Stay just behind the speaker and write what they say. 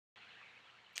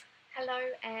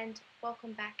Hello and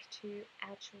welcome back to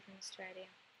Our Children Australia.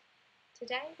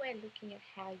 Today we're looking at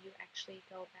how you actually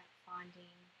go about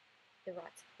finding the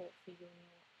right support for you and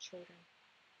your children.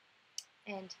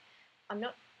 And I'm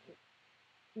not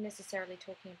necessarily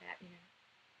talking about,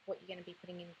 what you're going to be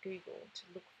putting in Google to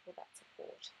look for that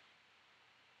support.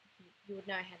 You would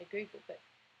know how to Google, but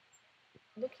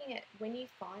looking at when you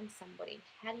find somebody,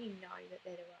 how do you know that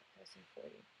they're the right person for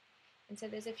you? And so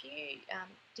there's a few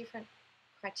different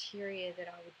criteria that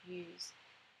I would use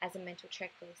as a mental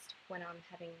checklist when I'm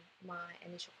having my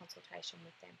initial consultation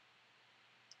with them.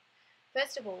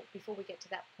 First of all, before we get to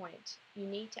that point, you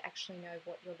need to actually know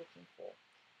what you're looking for.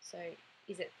 So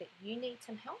is it that you need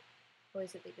some help, or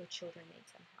is it that your children need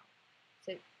some help?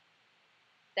 So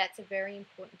that's a very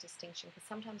important distinction, because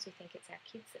sometimes we think it's our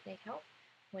kids that need help,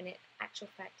 when in actual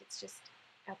fact it's just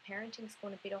our parenting's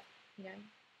gone a bit off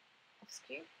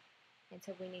skew, and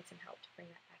so we need some help to bring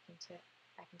that back into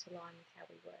line with how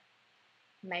we were.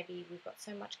 Maybe we've got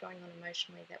so much going on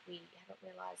emotionally that we haven't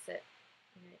realised that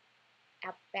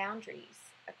our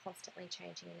boundaries are constantly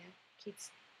changing, and our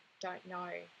kids don't know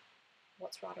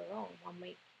what's right or wrong. 1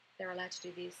 week they're allowed to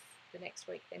do this, the next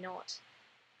week they're not.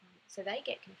 So they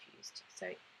get confused. So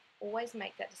always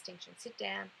make that distinction. Sit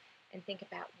down and think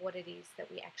about what it is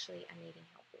that we actually are needing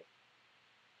help with.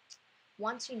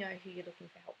 Once you know who you're looking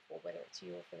for help for, whether it's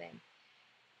you or for them,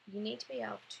 you need to be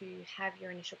able to have your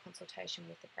initial consultation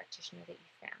with the practitioner that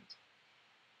you found.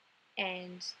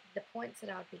 And the points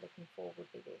that I would be looking for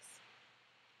would be this.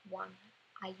 1,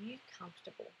 are you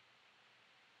comfortable?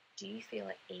 Do you feel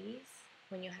at ease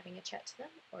when you're having a chat to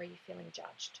them, or are you feeling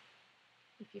judged?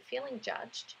 If you're feeling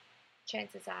judged,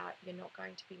 chances are you're not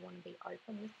going to want to be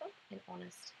open with them and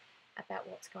honest about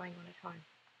what's going on at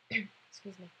home.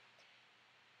 Excuse me.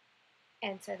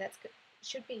 And so that's good.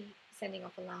 Should be sending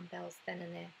off alarm bells then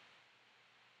and there.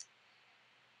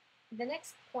 The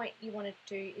next point you want to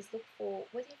do is look for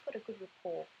whether you've got a good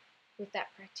rapport with that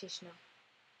practitioner.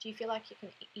 Do you feel like you can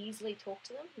easily talk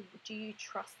to them? Do you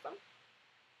trust them?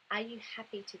 Are you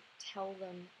happy to tell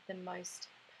them the most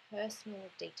personal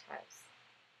of details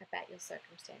about your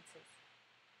circumstances?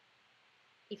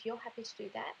 If you're happy to do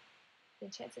that, then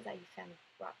chances are you found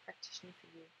the right practitioner for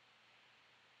you.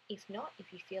 If not,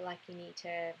 if you feel like you need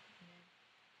to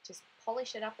just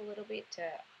polish it up a little bit to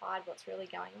hide what's really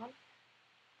going on,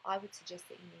 I would suggest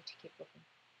that you need to keep looking.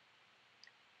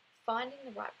 Finding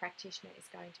the right practitioner is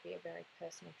going to be a very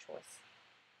personal choice.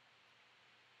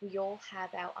 We all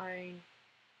have our own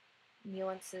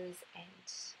nuances, and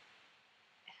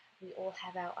we all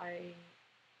have our own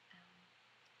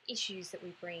issues that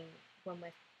we bring when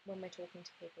we're talking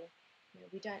to people.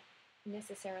 We don't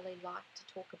necessarily like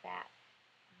to talk about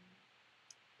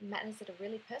matters that are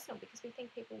really personal because we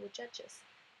think people will judge us.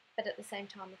 But at the same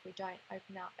time, if we don't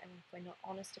open up and if we're not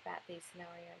honest about these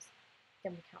scenarios,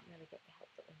 then we can't really get the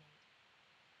help that we need.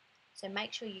 So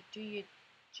make sure you do your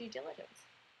due diligence.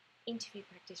 Interview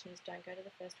practitioners, don't go to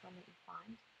the first one that you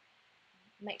find.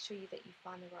 Make sure that you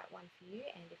find the right one for you,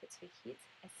 and if it's for kids,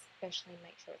 especially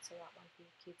make sure it's the right one for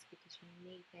your kids, because you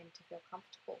need them to feel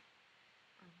comfortable.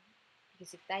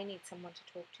 Because if they need someone to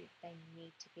talk to, they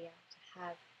need to be able to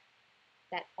have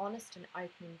that honest and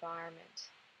open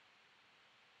environment,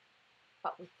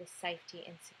 but with the safety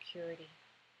and security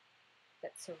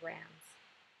that surrounds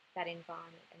that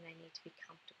environment, and they need to be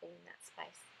comfortable in that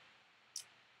space.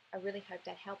 I really hope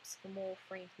that helps. For more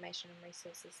free information and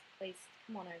resources, please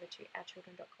come on over to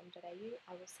ourchildren.com.au.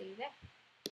 I will see you there.